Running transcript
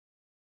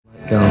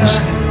girls,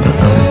 but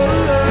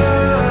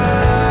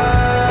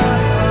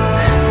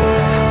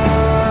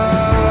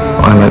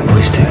I like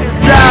boys too.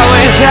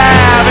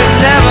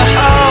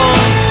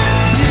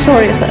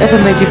 Sorry if I ever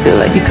made you feel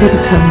like you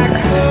couldn't tell me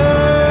that.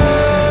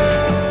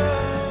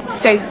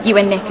 So you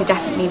and Nick are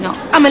definitely not?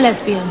 I'm a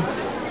lesbian.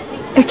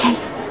 Okay.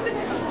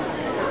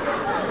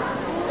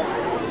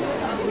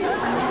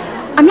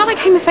 I'm not like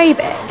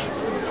homophobic.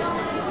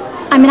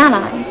 I'm an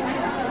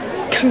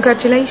ally.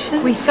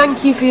 Congratulations. We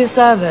thank you for your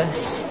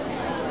service.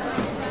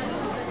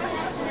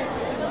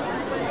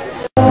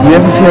 Do you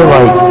ever feel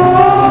like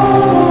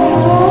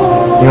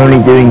you're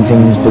only doing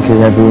things because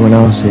everyone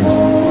else is,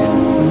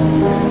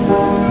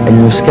 and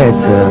you're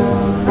scared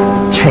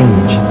to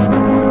change?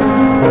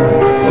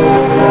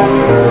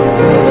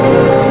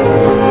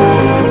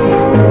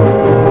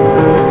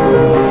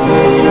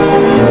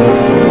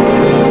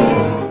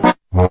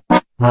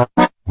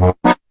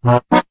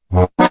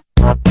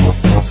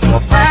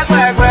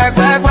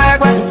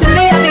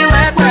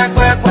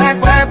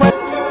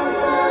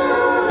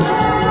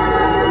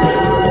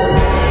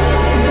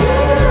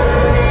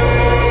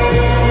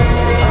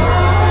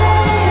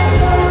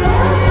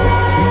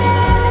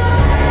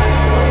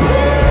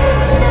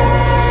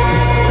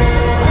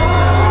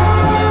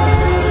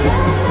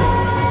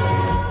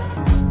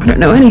 I don't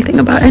know anything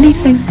about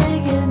anything.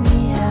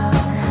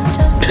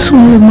 Just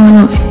want to live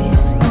my life.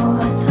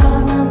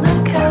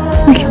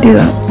 We can do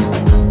that.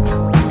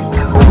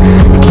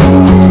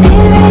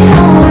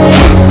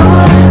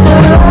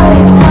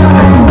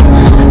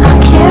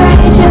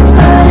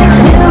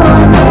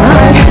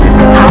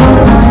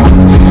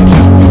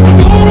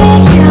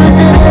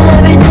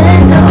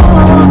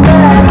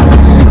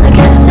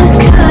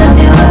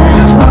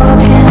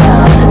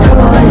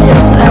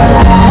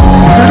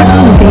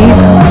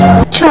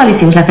 Charlie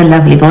seems like a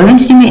lovely boy. When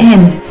did you meet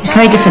him? He's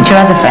very different to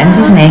your other friends,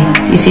 isn't he?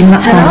 You seem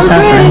much more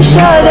suffering. I'm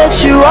sure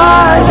that you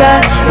are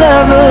that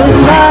lover of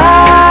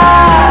mine.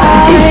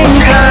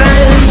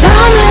 'Cause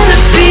I'm in a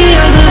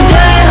field of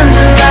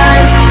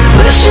dandelions,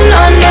 wishing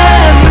on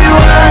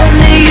everyone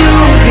that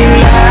you'd be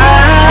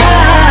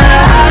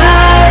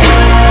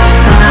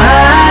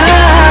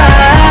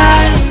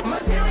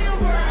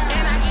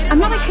I'm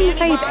not like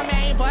homophobic.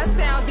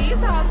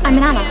 I'm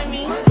an ally.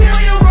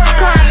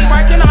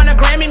 Working on a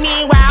Grammy,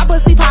 meanwhile,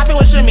 pussy popping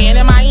with your man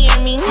in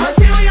Miami.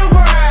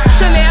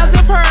 Chanel's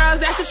and pearls,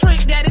 that's the trick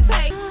that it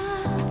takes.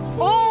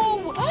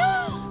 Oh,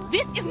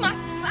 this is my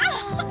son.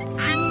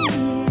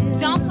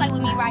 Don't play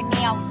with me right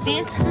now.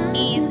 This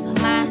is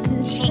my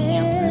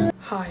jam.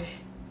 Hi.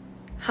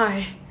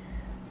 Hi.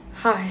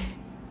 Hi.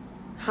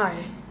 Hi.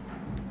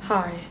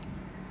 Hi.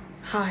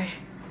 Hi.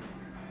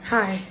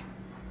 Hi.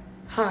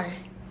 Hi.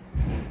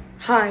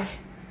 Hi.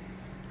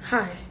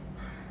 Hi.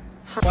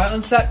 Right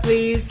on set,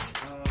 please.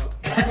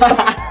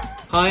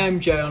 Hi, I'm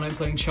Joe and I'm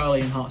playing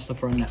Charlie in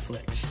Heartstopper on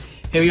Netflix.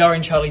 Here we are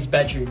in Charlie's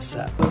bedroom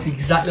set. Looks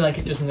exactly like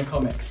it does in the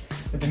comics,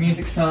 with the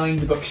music sign,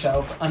 the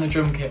bookshelf and a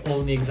drum kit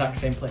all in the exact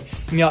same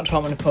place. In the art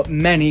department have put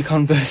many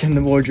Converse in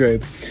the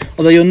wardrobe,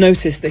 although you'll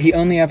notice that he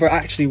only ever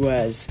actually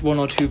wears 1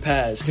 or 2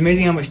 pairs. It's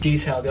amazing how much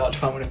detail the art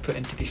department have put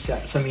into these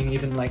sets. I mean,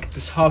 even like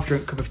this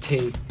half-drunk cup of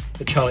tea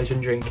that Charlie's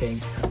been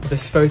drinking,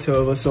 this photo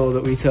of us all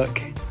that we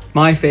took.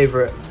 My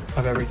favourite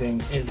of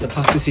everything is the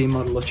plasticine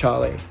model of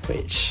Charlie,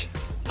 which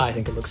I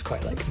think it looks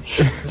quite like me.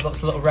 There's lots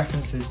of little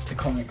references to the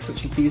comics,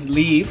 such as these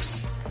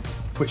leaves,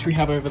 which we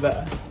have over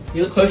there. If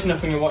you look close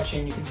enough when you're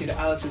watching, you can see that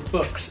Alice's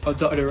books are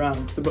dotted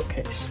around the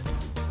bookcase.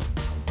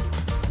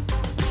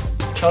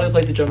 Charlie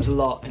plays the drums a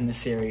lot in this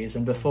series,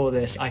 and before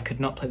this I could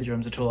not play the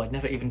drums at all. I'd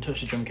never even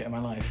touched a drum kit in my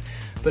life.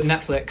 But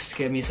Netflix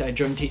gave me a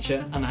drum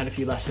teacher and I had a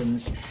few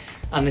lessons,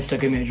 and they still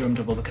gave me a drum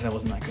double because I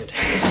wasn't that good.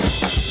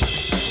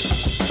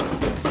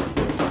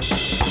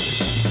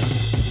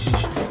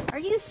 Are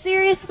you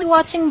seriously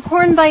watching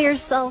porn by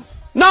yourself?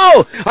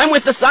 No! I'm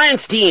with the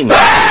science team!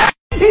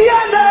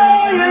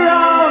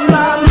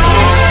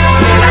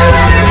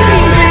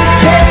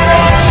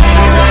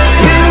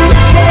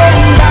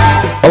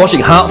 I'm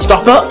watching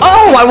Heartstopper.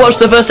 Oh, I watched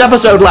the first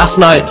episode last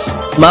night.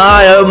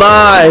 My, oh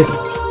my.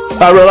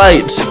 I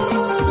relate.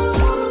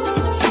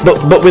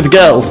 But with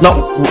girls, not...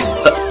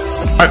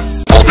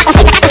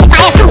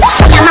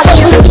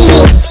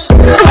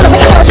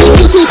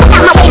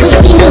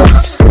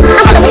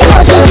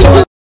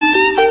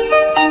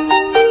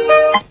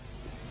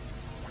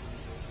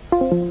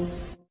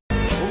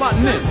 What about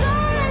Nick?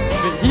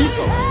 He's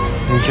got...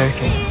 Are you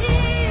joking?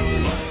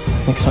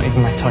 Nick's not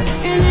even my type.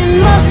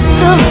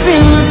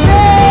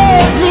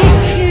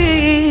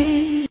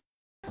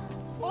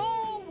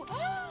 Oh,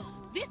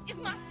 this is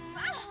my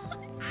son.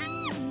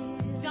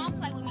 Don't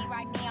play with me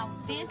right now.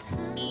 This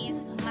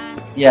is my...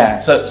 Yeah,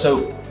 so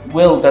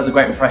Will does a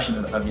great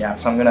impression of yeah,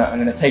 so I'm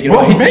gonna take it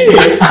away.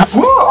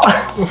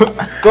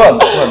 What? Go on.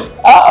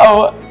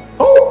 Oh.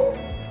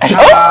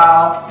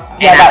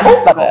 Yeah,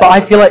 but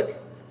I feel like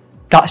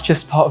that's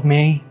just part of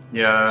me.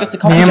 Yeah. Just a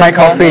coffee. Me and my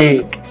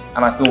coffee.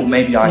 And I thought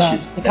maybe I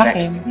should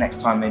the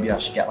next time maybe I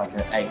should get like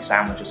an egg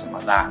sandwich or something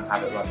like that and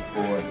have it right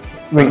before. And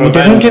Wait, you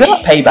didn't do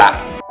that? Payback.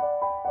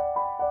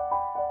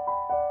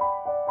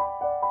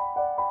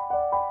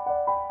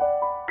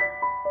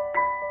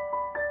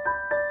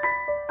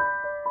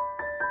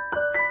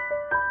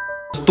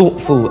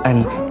 thoughtful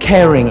and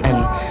caring and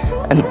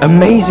an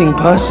amazing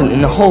person in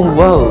the whole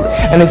world.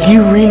 And if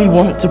you really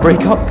want to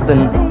break up,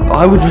 then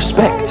I would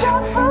respect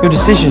your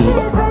decision.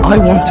 But I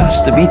want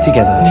us to be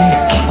together.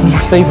 Nick. You're my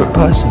favourite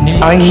person.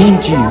 Nick. I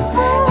need you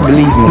to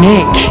believe me.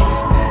 Nick!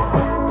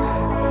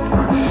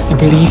 I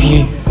believe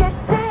you.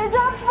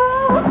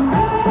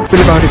 What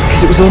about it?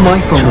 Because it was all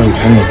my fault. Charlie,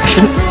 I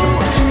shouldn't...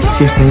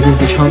 See if maybe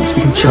there's a chance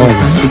we can start.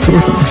 It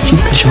wasn't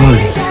stupid.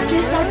 Charlie.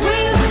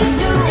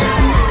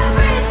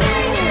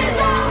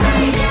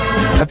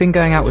 I've been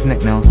going out with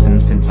Nick Nelson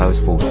since I was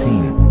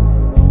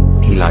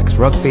 14. He likes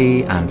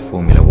rugby and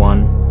Formula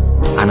 1,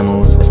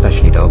 animals,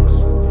 especially dogs,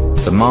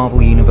 the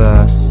Marvel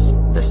Universe,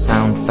 the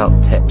sound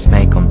felt tips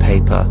make on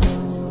paper,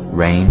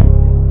 rain,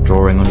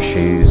 drawing on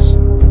shoes,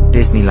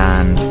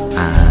 Disneyland,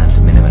 and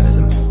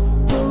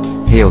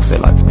minimalism. He also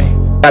likes me.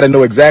 Gotta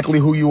know exactly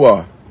who you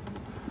are.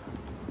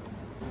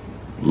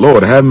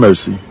 Lord have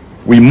mercy.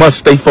 We must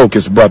stay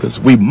focused, brothers.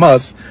 We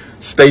must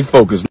stay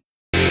focused.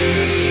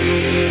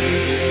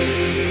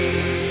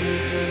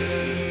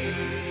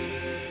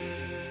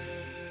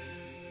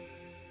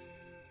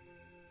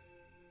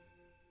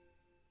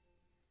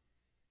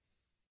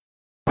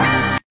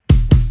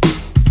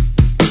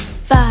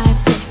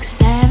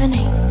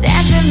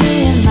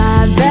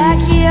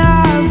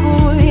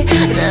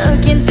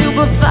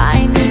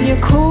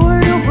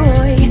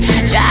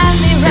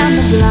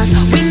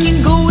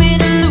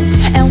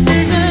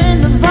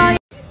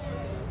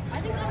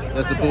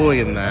 There's a boy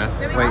in there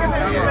waiting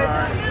for you.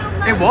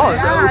 It was.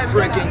 So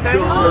freaking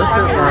cool.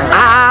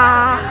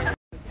 Ah!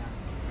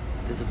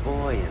 There's a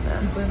boy in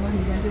there.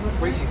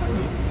 Waiting for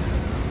you.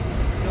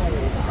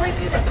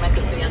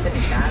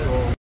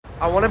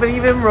 I want to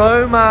believe in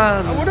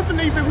romance. I want to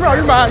believe in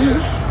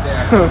romance.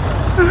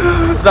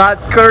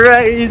 That's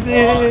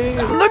crazy.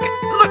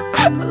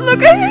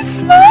 Look at his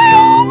smile.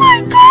 Oh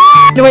my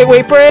god. No,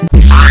 wait for it.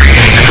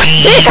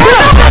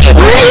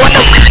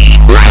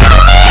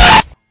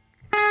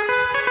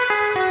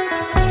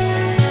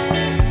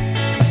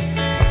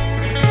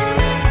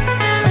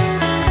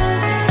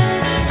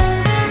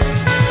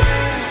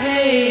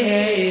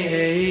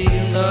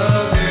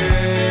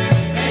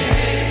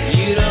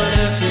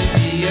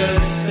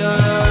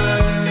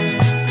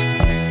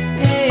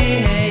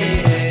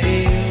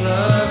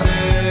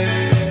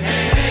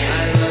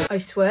 I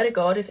swear to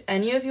God, if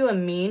any of you are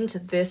mean to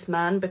this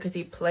man because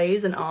he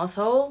plays an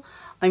asshole,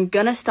 I'm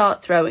gonna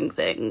start throwing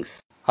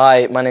things.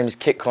 Hi, my name is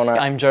Kit Connor.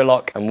 I'm Joe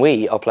Locke. And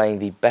we are playing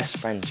the Best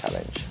Friend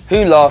Challenge.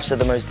 Who laughs at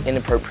the most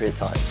inappropriate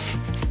times?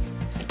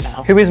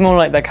 Who is more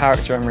like their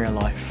character in real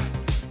life?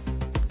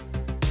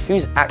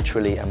 Who's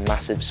actually a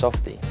massive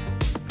softie?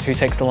 Who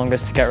takes the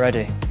longest to get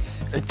ready?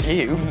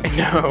 You?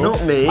 No.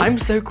 Not me. I'm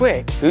so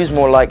quick. Who's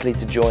more likely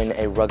to join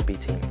a rugby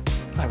team?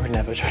 I would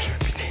never join a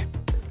rugby team.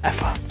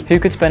 Ever. Who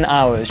could spend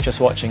hours just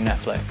watching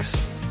Netflix?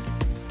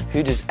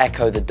 Who does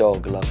Echo the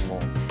dog love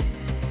more?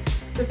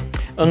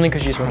 Only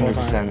because you spend more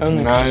time. 100%.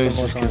 Only No, you it's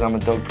spend just more because time. I'm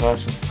a dog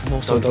person. I'm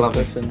also Dogs a dog love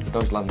person. me.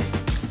 Dogs love me.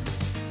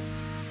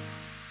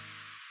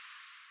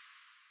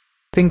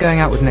 I've been going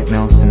out with Nick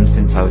Nelson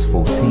since I was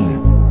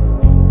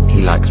 14.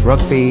 He likes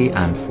rugby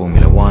and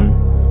Formula 1,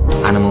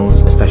 animals,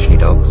 especially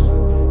dogs,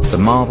 the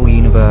Marvel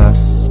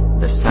Universe,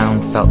 the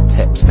sound felt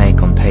tips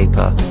make on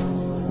paper,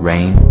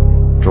 rain,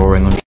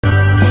 drawing on...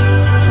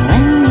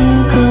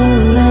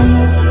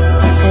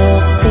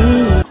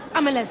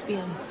 I'm a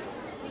lesbian.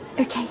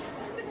 Okay.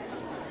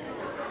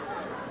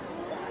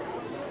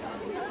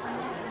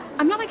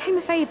 I'm not like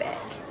homophobic.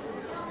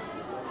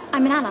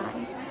 I'm an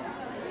ally.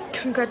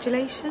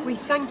 Congratulations. We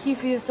thank you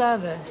for your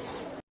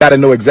service. Gotta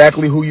know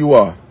exactly who you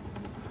are.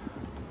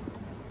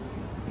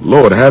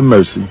 Lord have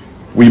mercy.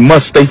 We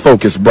must stay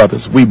focused,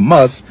 brothers. We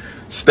must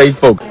stay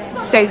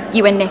focused. So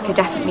you and Nick are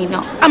definitely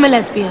not. I'm a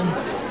lesbian.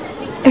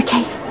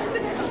 Okay.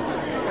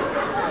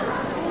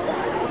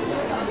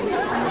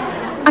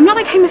 I'm not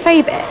like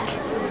homophobic.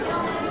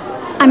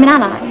 I'm an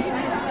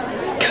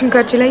ally.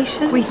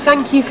 Congratulations. We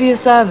thank you for your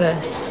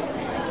service.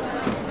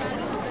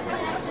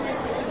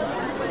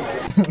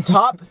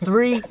 Top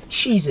 3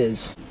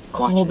 cheeses.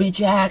 Colby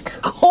Jack.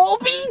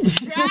 Colby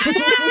Jack!